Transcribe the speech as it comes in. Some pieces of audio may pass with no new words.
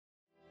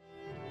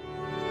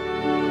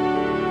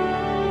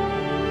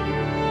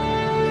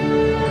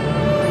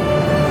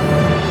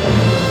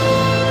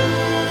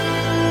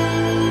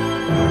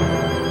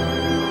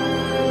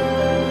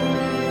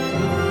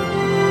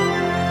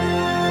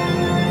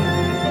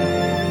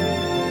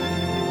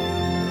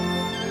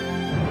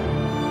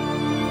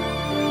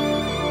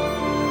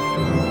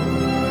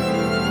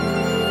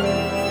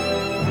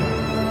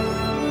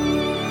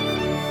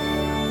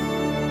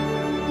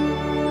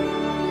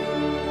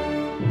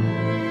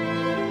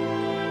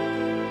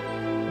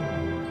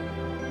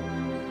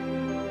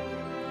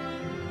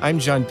I'm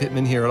John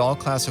Pittman here at All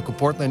Classical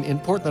Portland in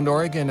Portland,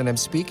 Oregon, and I'm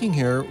speaking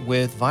here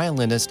with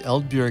violinist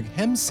Eldbjørg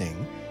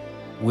Hemsing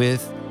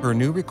with her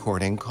new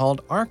recording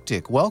called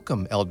Arctic.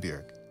 Welcome,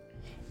 Eldbjørg.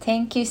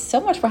 Thank you so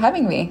much for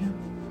having me.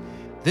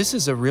 This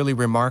is a really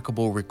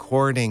remarkable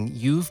recording.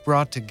 You've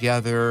brought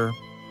together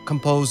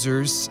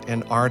composers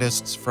and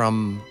artists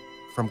from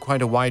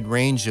quite a wide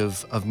range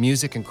of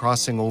music and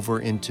crossing over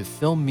into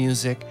film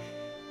music,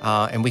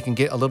 and we can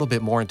get a little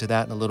bit more into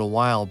that in a little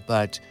while,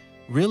 but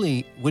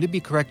really, would it be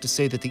correct to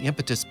say that the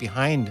impetus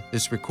behind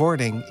this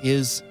recording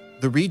is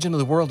the region of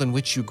the world in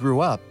which you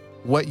grew up,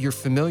 what you're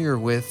familiar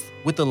with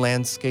the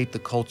landscape, the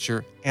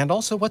culture, and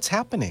also what's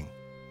happening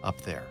up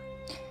there?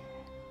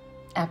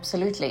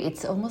 Absolutely.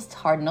 It's almost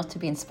hard not to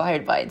be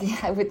inspired by it,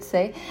 I would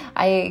say.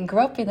 I grew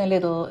up in a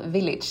little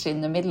village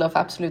in the middle of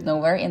absolute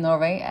nowhere in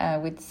Norway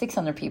with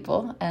 600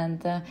 people.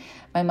 And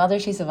my mother,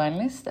 she's a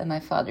violinist, and my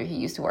father, he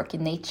used to work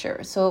in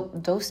nature. So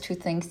those two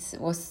things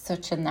was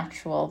such a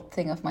natural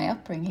thing of my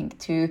upbringing,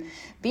 to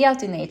be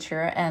out in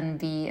nature and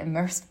be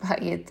immersed by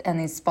it and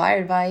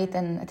inspired by it,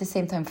 and at the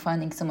same time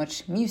finding so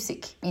much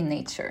music in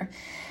nature.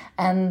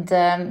 And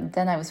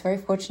then I was very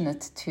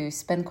fortunate to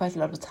spend quite a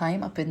lot of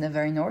time up in the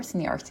very north in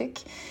the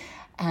Arctic.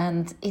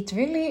 And it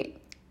really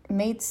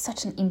made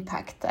such an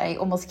impact. I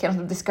almost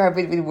cannot describe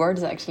it with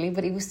words, actually,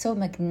 but it was so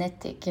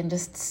magnetic and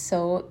just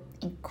so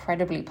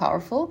incredibly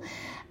powerful.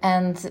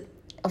 And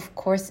of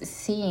course,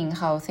 seeing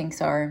how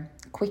things are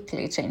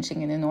quickly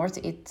changing in the north,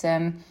 it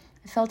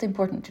felt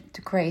important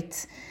to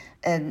create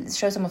and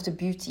show some of the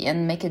beauty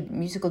and make a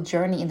musical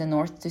journey in the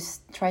north to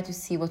try to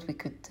see what we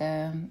could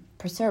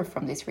preserve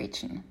from this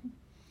region.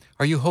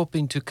 Are you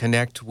hoping to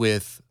connect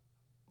with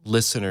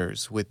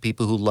listeners, with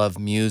people who love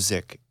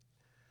music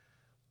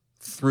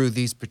through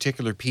these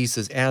particular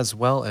pieces, as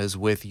well as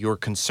with your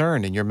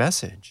concern and your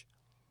message?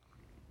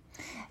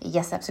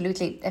 Yes,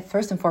 absolutely.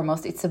 First and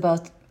foremost, it's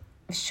about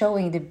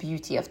showing the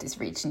beauty of this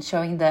region,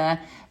 showing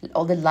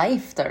all the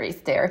life there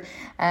is there.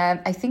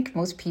 I think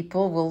most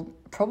people will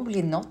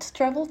probably not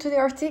travel to the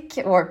Arctic,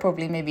 or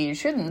probably maybe you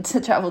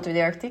shouldn't travel to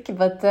the Arctic,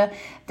 but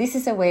this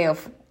is a way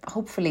of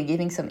hopefully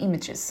giving some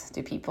images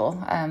to people,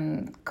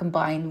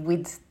 combined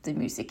with the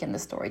music and the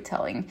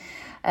storytelling.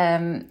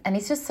 And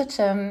it's just such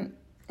an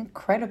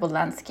incredible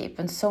landscape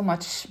and so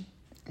much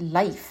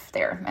life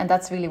there. And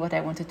that's really what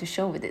I wanted to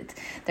show with it.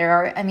 There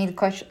are,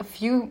 quite a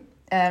few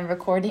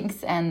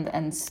recordings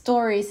and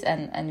stories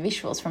and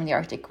visuals from the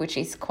Arctic, which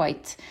is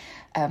quite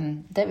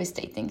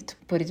devastating, to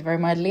put it very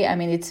mildly.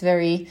 It's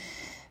very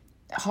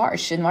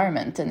harsh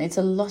environment, and it's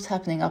a lot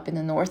happening up in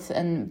the north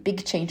and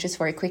big changes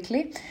very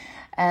quickly.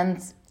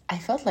 And I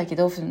felt like it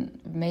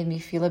often made me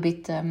feel a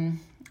bit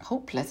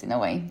hopeless in a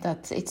way,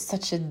 that it's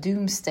such a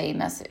doomsday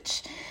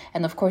message.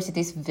 And of course it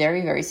is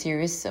very, very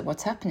serious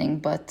what's happening,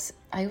 but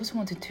I also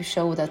wanted to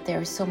show that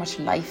there is so much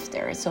life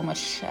there, so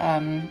much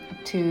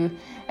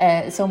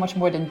so much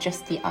more than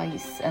just the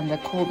ice and the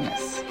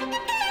coldness.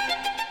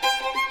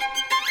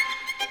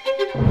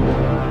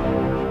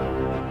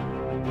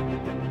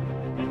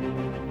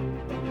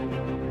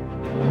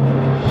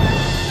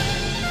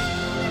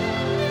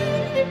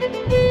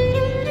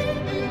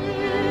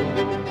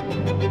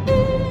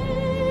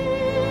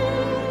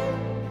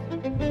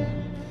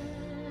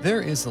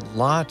 There is a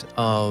lot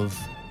of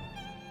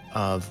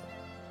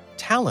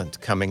talent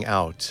coming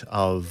out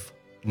of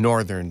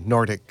northern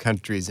Nordic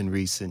countries in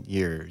recent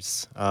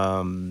years.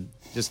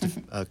 Just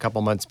a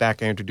couple months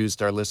back, I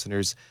introduced our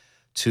listeners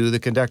to the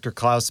conductor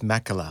Klaus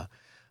Mäkelä,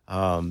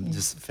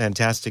 this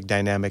fantastic,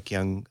 dynamic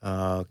young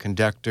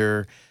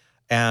conductor,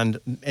 and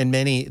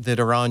many that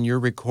are on your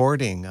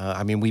recording.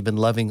 We've been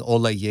loving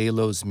Ola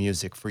Jälo's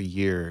music for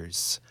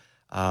years.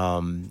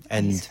 And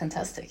he's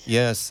fantastic.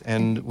 Yes,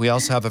 and we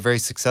also have a very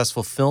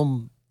successful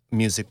film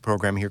music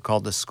program here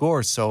called The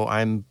Score, so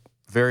I'm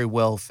very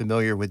well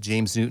familiar with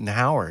James Newton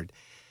Howard.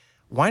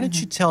 Why don't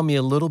you tell me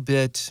a little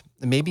bit,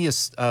 maybe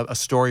a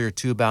story or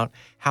two about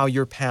how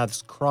your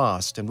paths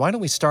crossed, and why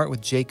don't we start with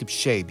Jacob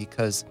Shea,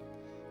 because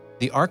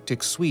the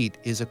Arctic Suite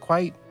is a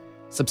quite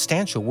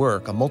substantial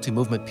work, a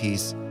multi-movement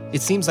piece.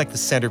 It seems like the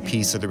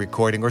centerpiece of the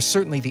recording, or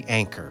certainly the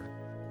anchor.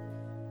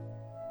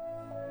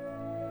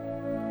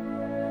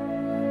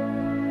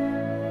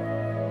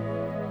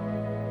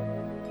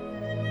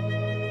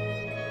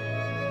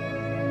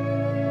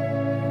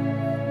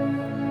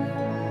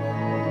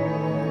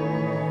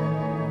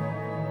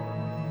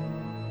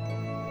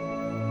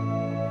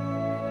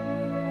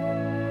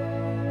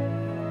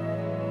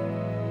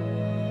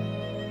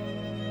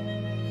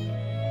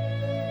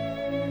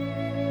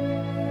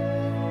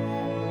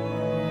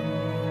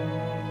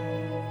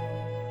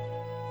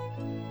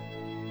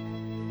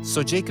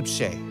 So Jacob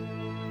Shea.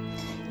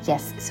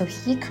 Yes, so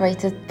he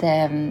created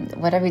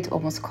what I would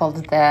almost call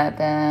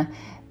the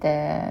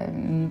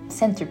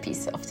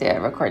centerpiece of the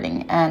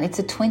recording, and it's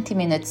a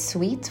 20-minute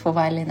suite for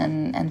violin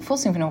and full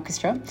symphony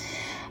orchestra.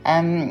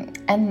 And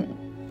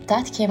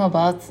that came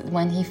about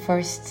when he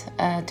first,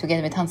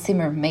 together with Hans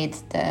Zimmer, made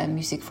the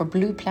music for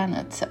Blue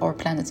Planet, or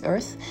Planet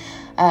Earth.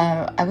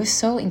 I was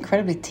so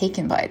incredibly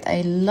taken by it.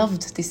 I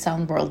loved the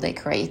sound world they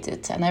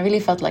created, and I really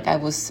felt like I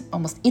was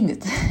almost in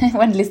it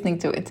when listening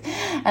to it.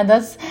 And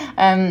that's,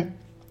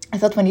 I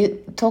thought, when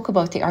you talk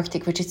about the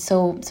Arctic, which is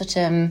such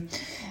a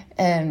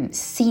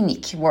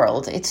scenic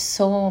world, it's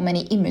so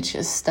many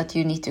images that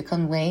you need to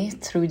convey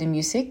through the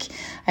music.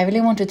 I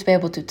really wanted to be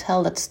able to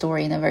tell that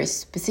story in a very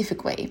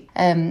specific way.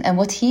 And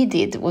what he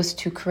did was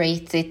to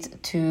create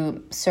it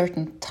to a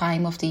certain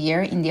time of the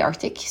year in the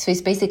Arctic. So it's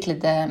basically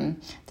the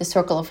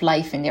circle of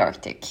life in the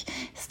Arctic.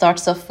 It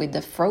starts off with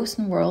the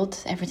frozen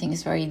world. Everything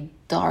is very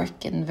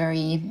dark and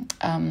very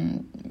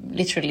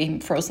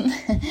literally frozen.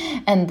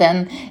 And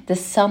then the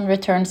sun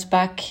returns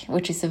back,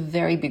 which is a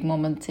very big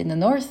moment in the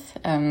north.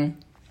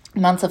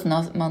 Months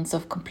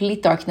of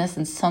complete darkness,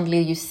 and suddenly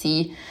you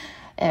see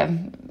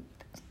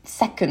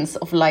seconds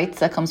of light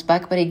that comes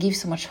back, but it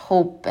gives so much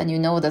hope, and you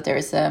know that there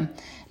is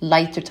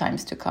lighter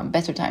times to come,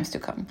 better times to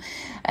come,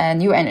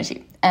 new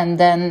energy. And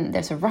then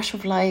there's a rush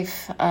of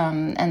life,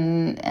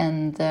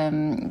 and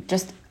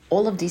just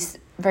all of these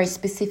very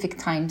specific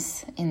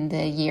times in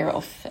the year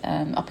of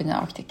up in the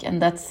Arctic,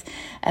 and that's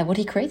what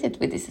he created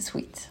with this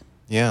suite.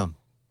 Yeah,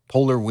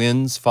 polar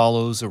winds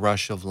follows a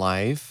rush of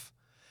life.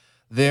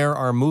 There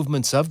are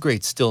movements of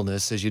great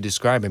stillness, as you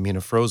describe. I mean,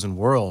 a frozen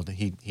world.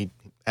 He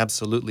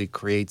absolutely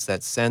creates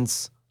that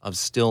sense of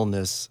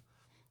stillness,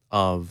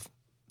 of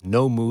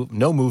no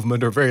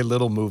movement or very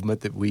little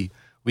movement that we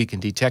can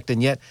detect.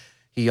 And yet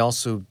he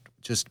also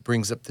just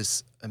brings up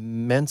this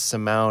immense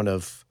amount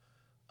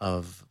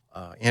of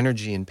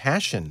energy and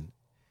passion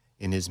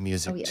in his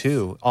music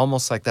too.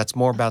 Almost like that's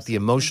more about the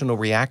emotional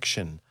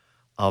reaction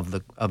of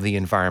the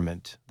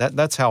environment.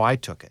 That's how I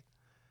took it.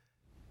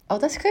 Oh,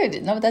 that's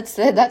good. No, that's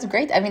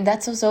great. I mean,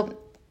 that's also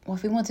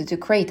what we wanted to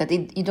create, that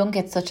you don't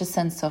get such a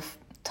sense of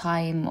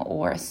time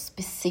or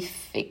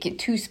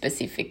too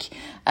specific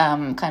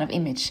kind of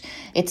image.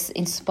 It's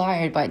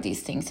inspired by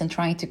these things and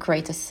trying to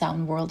create a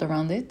sound world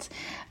around it.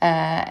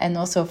 And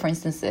also, for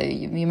instance,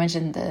 you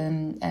mentioned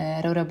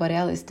Aurora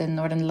Borealis, the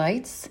Northern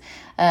Lights,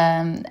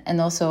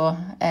 and also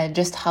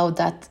just how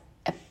that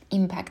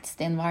impacts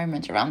the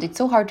environment around. It's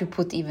so hard to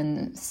put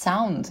even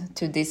sound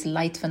to this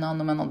light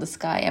phenomenon on the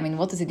sky. I mean,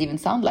 what does it even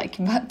sound like?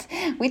 But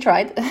we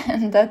tried,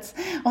 and that's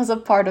also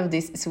part of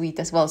this suite,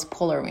 as well as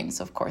polar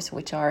winds, of course,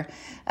 which are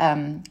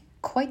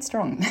quite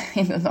strong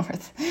in the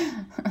north.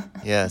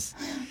 Yes.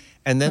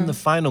 And then the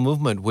final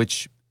movement,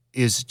 which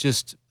is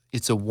just,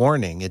 it's a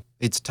warning.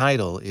 Its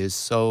title is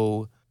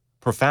so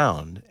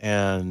profound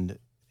and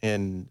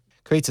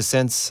creates a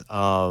sense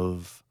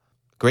of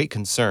great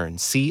concern.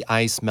 Sea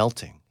ice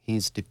melting.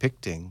 He's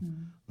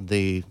depicting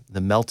the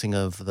melting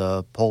of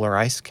the polar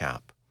ice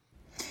cap.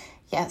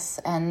 Yes,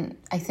 and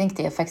I think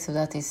the effects of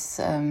that is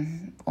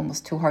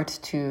almost too hard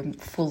to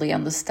fully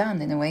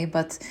understand in a way,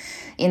 but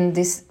in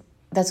this,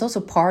 that's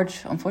also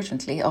part,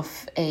 unfortunately,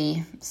 of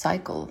a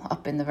cycle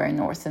up in the very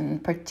north,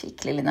 and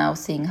particularly now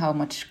seeing how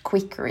much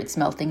quicker it's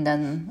melting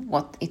than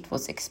what it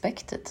was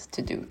expected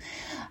to do,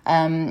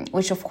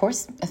 which of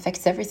course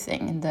affects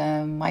everything,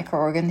 the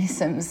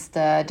microorganisms,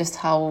 just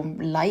how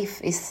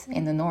life is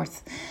in the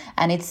north.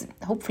 And it's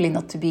hopefully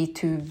not to be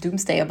too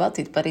doomsday about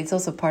it, but it's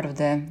also part of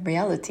the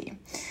reality.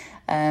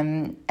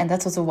 And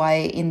that's also why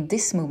in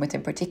this movement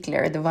in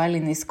particular, the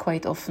violin is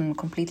quite often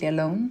completely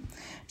alone,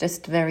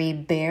 just very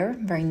bare,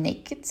 very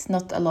naked,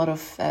 not a lot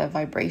of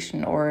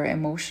vibration or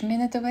emotion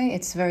in it away.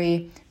 It's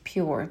very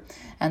pure.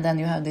 And then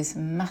you have this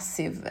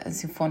massive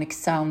symphonic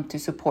sound to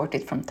support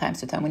it from time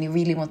to time when you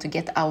really want to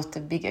get out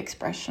a big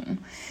expression.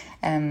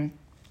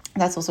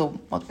 That's also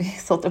what we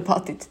thought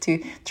about it,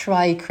 to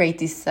try create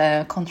these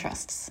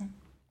contrasts.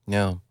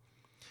 Yeah.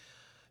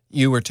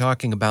 You were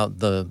talking about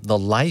the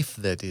life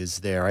that is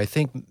there. I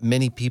think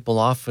many people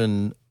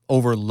often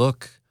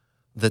overlook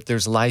that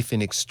there's life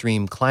in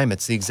extreme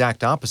climates. The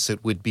exact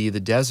opposite would be the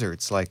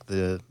deserts, like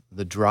the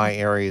dry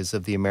areas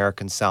of the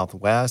American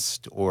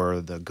Southwest or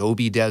the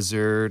Gobi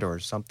Desert or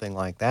something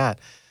like that.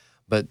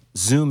 But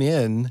zoom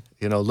in,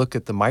 look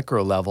at the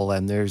micro level,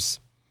 and there's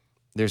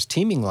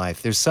teeming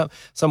life. There's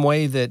some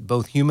way that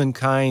both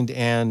humankind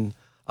and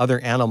other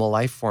animal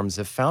life forms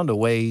have found a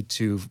way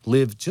to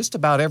live just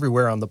about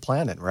everywhere on the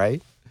planet,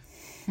 right?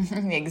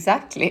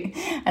 Exactly.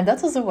 And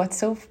that's also what's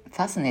so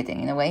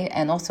fascinating in a way,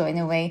 and also in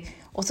a way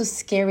also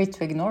scary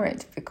to ignore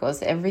it,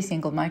 because every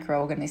single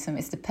microorganism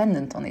is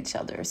dependent on each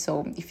other.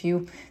 So if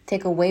you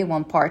take away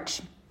one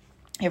part,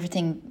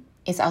 everything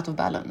is out of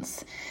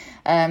balance.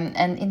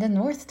 And in the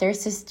north,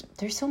 there's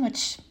so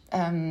much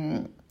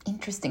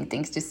interesting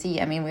things to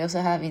see. I mean, we also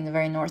have in the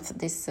very north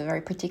this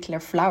very particular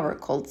flower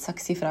called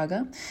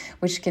saxifraga,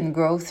 which can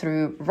grow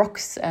through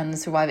rocks and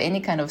survive any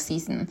kind of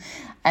season.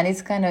 And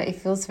it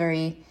feels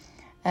very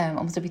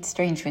almost a bit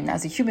strange when,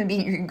 as a human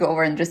being, you can go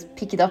over and just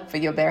pick it up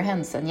with your bare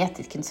hands, and yet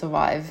it can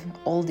survive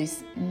all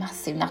these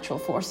massive natural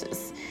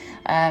forces.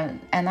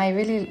 And I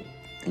really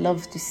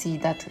love to see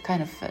that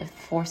kind of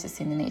forces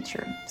in the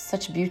nature.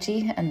 Such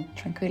beauty and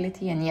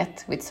tranquility, and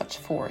yet with such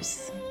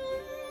force.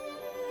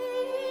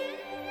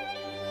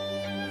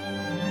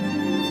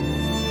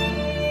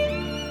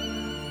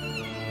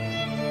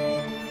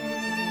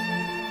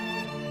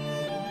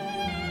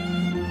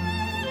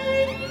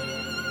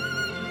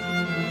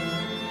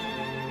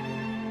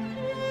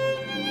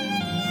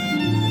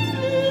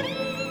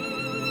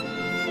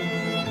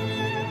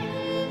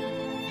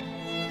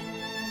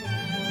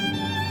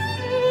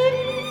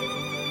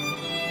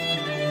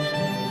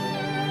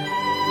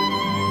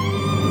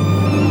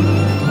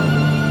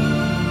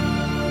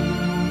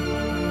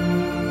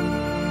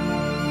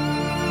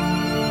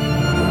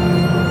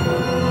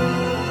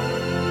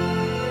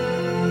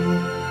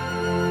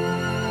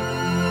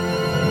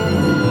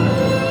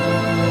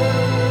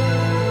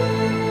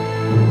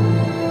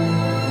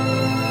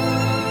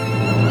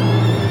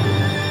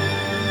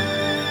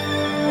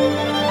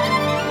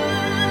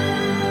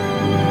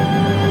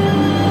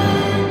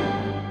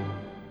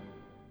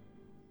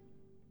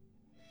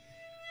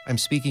 I'm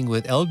speaking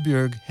with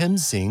Eldbjørg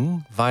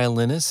Hemsing,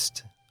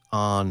 violinist,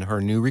 on her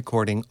new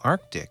recording,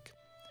 Arctic.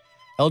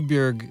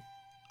 Eldbjørg,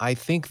 I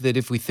think that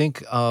if we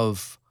think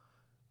of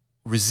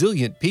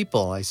resilient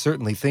people, I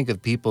certainly think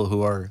of people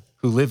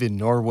who live in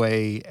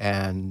Norway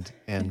and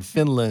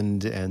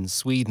Finland and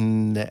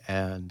Sweden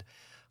and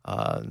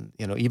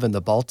even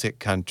the Baltic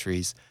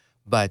countries.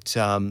 But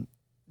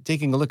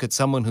taking a look at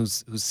someone who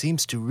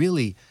seems to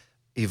really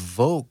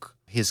evoke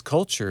his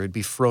culture, it'd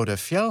be Frode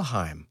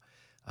Fjellheim,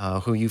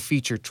 who you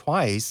feature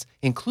twice,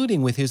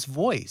 including with his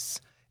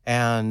voice.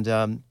 And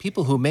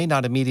people who may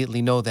not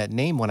immediately know that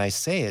name when I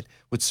say it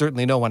would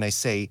certainly know when I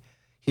say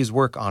his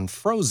work on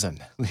Frozen,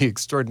 the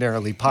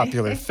extraordinarily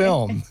popular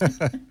film.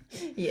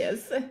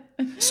 Yes.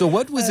 So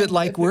what was it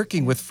like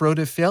working with Frode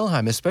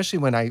Fjellheim, especially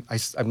when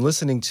I'm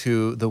listening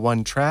to the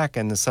one track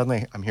and then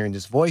suddenly I'm hearing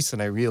his voice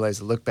and I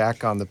realize, I look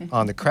back on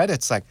the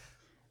credits, like,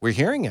 we're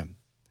hearing him.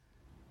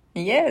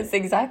 Yes,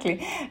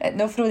 exactly.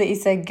 No, Frode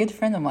is a good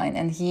friend of mine,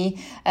 and he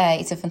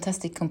is a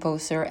fantastic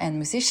composer and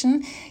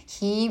musician.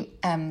 He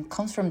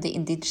comes from the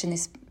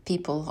indigenous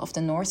people of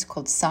the North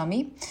called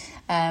Sami.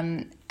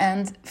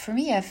 And for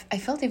me, I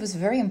felt it was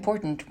very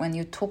important when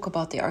you talk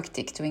about the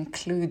Arctic to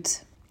include,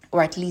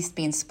 or at least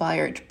be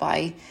inspired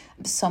by,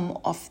 some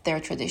of their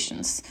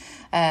traditions.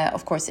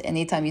 Of course,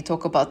 anytime you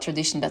talk about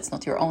tradition that's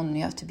not your own,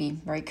 you have to be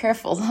very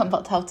careful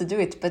about how to do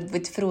it. But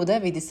with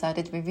Frode, we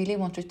decided we really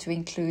wanted to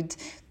include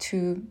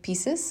two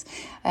pieces.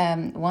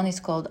 One is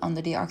called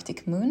Under the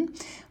Arctic Moon.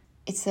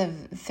 It's a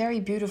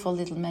very beautiful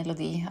little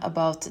melody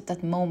about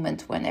that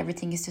moment when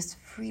everything is just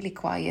really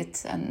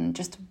quiet and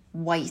just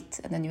white.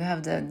 And then you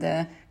have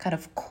the kind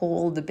of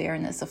cold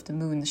bareness of the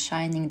moon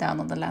shining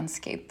down on the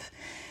landscape.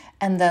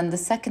 And then the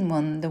second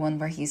one, the one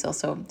where he's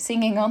also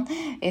singing on,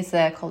 is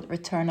called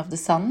Return of the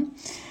Sun.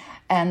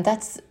 And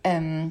that's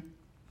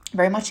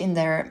very much in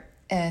their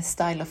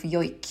style of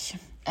yoik,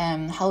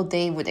 how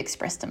they would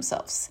express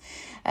themselves.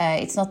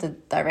 It's not a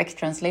direct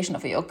translation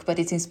of a yoik, but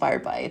it's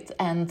inspired by it.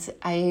 And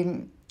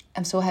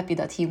I'm so happy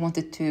that he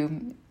wanted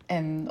to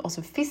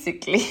also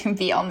physically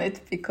be on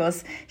it,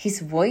 because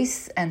his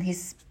voice and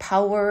his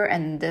power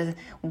and the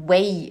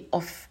way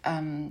of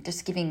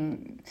just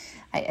giving,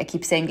 I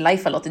keep saying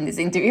life a lot in this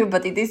interview,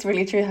 but it is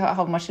really true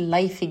how much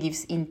life he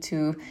gives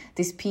into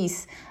this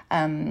piece,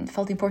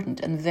 felt important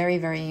and very,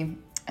 very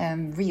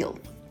real.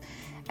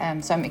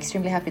 So I'm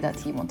extremely happy that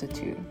he wanted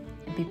to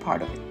be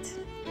part of it.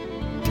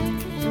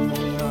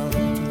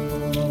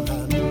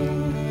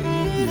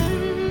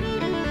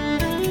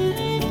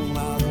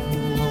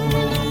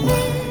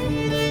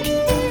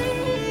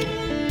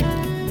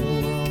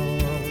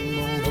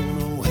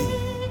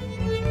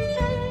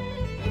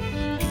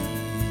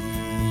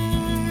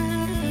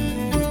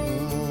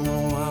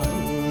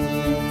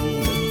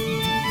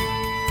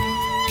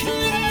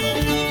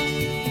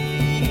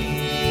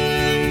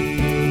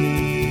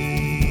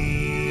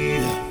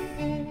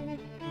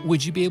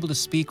 Would you be able to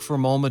speak for a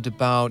moment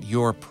about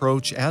your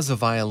approach as a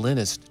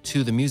violinist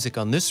to the music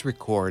on this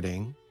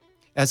recording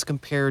as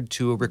compared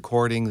to a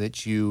recording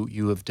that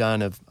you have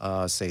done of,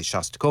 say,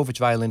 Shostakovich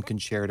Violin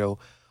Concerto,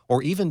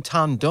 or even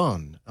Tan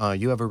Dun?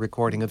 You have a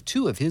recording of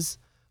two of his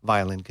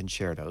violin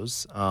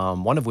concertos,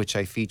 one of which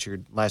I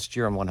featured last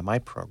year on one of my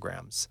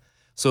programs.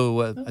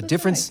 So a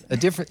difference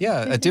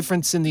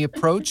in the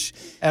approach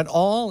at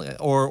all,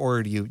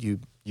 or do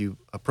you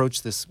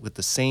approach this with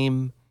the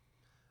same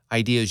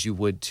ideas you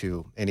would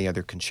to any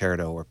other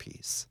concerto or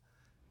piece?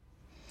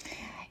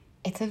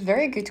 It's a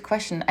very good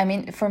question. I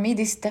mean, for me,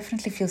 this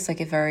definitely feels like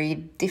a very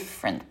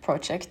different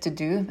project to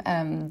do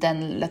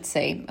than, let's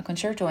say, a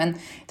concerto. And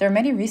there are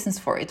many reasons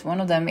for it.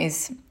 One of them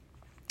is,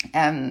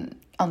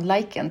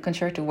 unlike a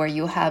concerto where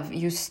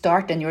you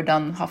start and you're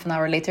done half an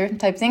hour later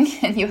type thing,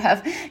 and you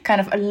have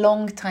kind of a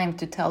long time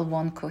to tell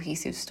one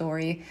cohesive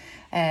story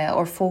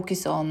or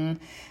focus on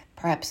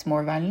perhaps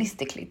more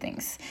violinistically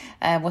things.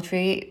 What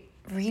we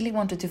really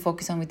wanted to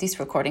focus on with this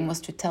recording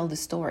was to tell the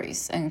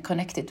stories and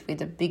connect it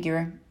with a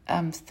bigger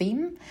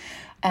theme,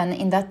 and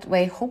in that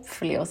way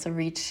hopefully also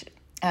reach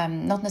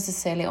not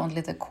necessarily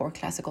only the core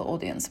classical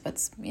audience,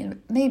 but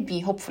maybe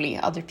hopefully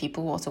other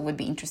people who also would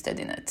be interested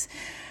in it.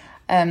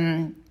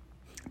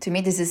 To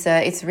me, this is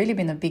it's really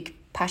been a big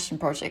passion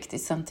project.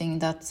 It's something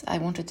that I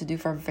wanted to do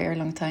for a very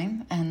long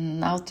time, and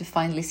now to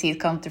finally see it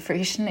come to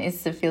fruition, it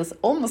feels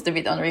almost a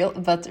bit unreal,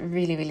 but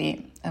really,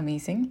 really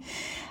amazing.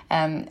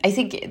 I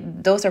think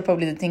those are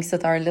probably the things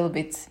that are a little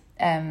bit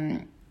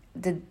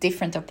the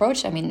different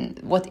approach. I mean,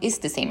 what is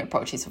the same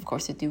approach is, of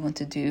course, that you want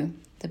to do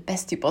the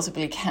best you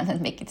possibly can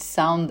and make it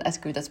sound as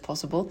good as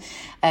possible.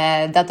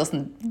 That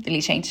doesn't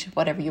really change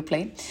whatever you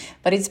play.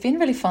 But it's been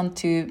really fun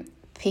to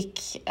pick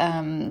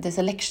the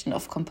selection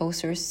of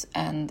composers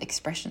and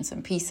expressions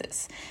and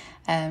pieces.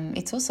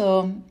 It's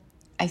also,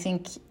 I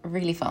think,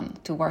 really fun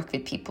to work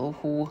with people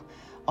who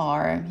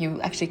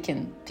you actually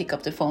can pick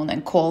up the phone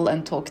and call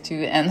and talk to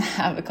and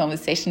have a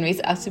conversation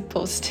with, as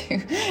opposed to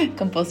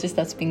composers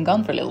that's been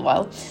gone for a little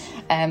while.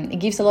 It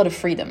gives a lot of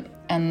freedom,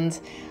 and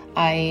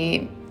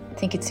I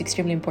think it's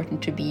extremely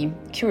important to be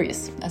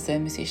curious as a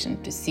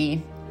musician, to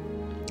see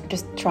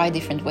just try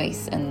different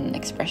ways and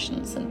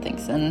expressions and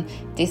things. And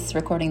this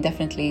recording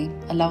definitely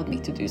allowed me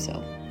to do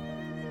so.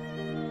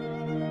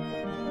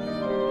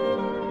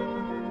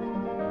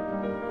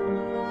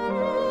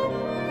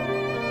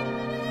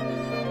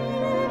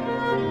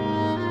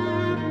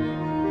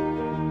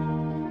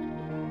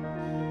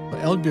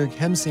 Eldbjørg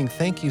Hemsing,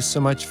 thank you so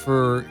much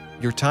for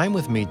your time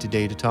with me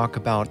today to talk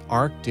about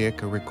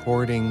Arctic, a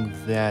recording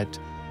that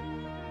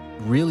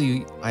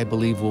really, I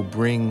believe, will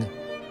bring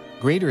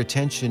greater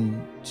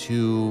attention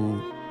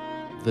to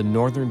the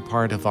northern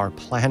part of our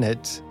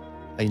planet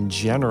in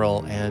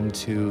general and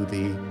to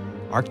the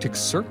Arctic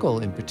Circle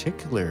in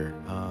particular.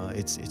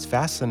 It's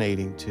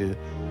fascinating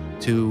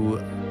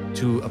to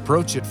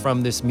approach it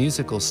from this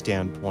musical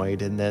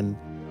standpoint, and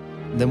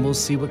then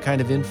we'll see what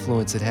kind of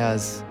influence it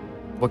has,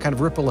 what kind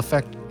of ripple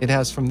effect it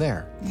has from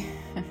there.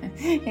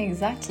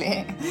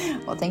 Exactly.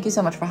 Well, thank you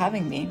so much for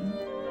having me.